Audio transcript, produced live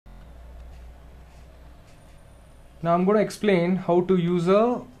Now I'm going to explain how to use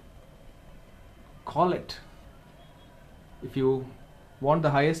a collet. If you want the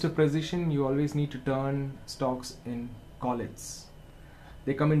highest of precision, you always need to turn stocks in collets.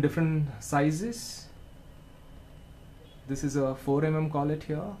 They come in different sizes. This is a 4 mm collet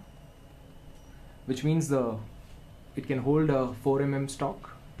here, which means it can hold a 4 mm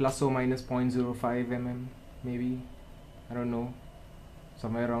stock plus or minus 0.05 mm, maybe, I don't know,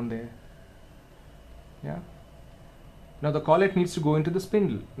 somewhere around there. Yeah. Now the collet needs to go into the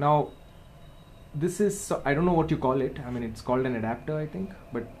spindle. Now this is, I don't know what you call it, I mean it's called an adapter I think,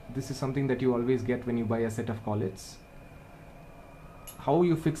 but this is something that you always get when you buy a set of collets. How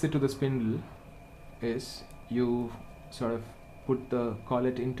you fix it to the spindle is you sort of put the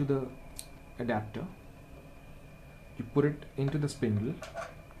collet into the adapter, you put it into the spindle.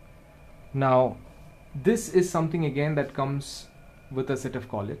 Now this is something again that comes with a set of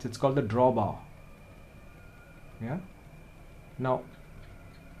collets. It's called the drawbar. Yeah. Now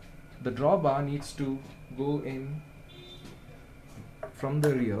the drawbar needs to go in from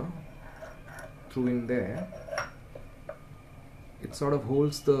the rear through in there. It sort of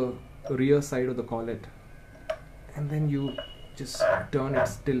holds the rear side of the collet, and then you just turn it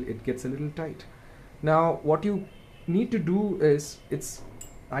till it gets a little tight. Now what you need to do is, it's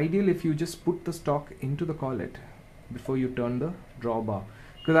ideal if you just put the stock into the collet before you turn the drawbar,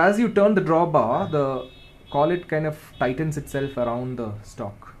 because as you turn the drawbar, the collet kind of tightens itself around the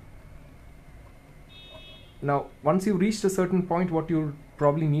stock. Now once you've reached a certain point, what you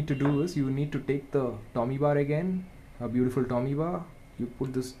probably need to do is you need to take the Tommy bar again, a beautiful Tommy bar, you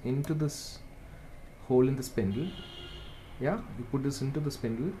put this into this hole in the spindle. Yeah, you put this into the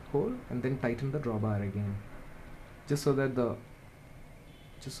spindle hole and then tighten the drawbar again, just so that the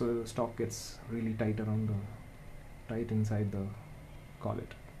stock gets really tight inside the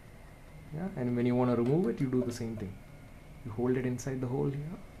collet. Yeah, and when you want to remove it, you do the same thing. You hold it inside the hole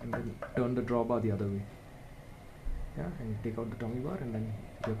here and then turn the drawbar the other way. Yeah, and you take out the Tommy bar, and then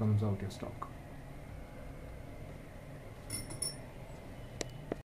here comes out your stock.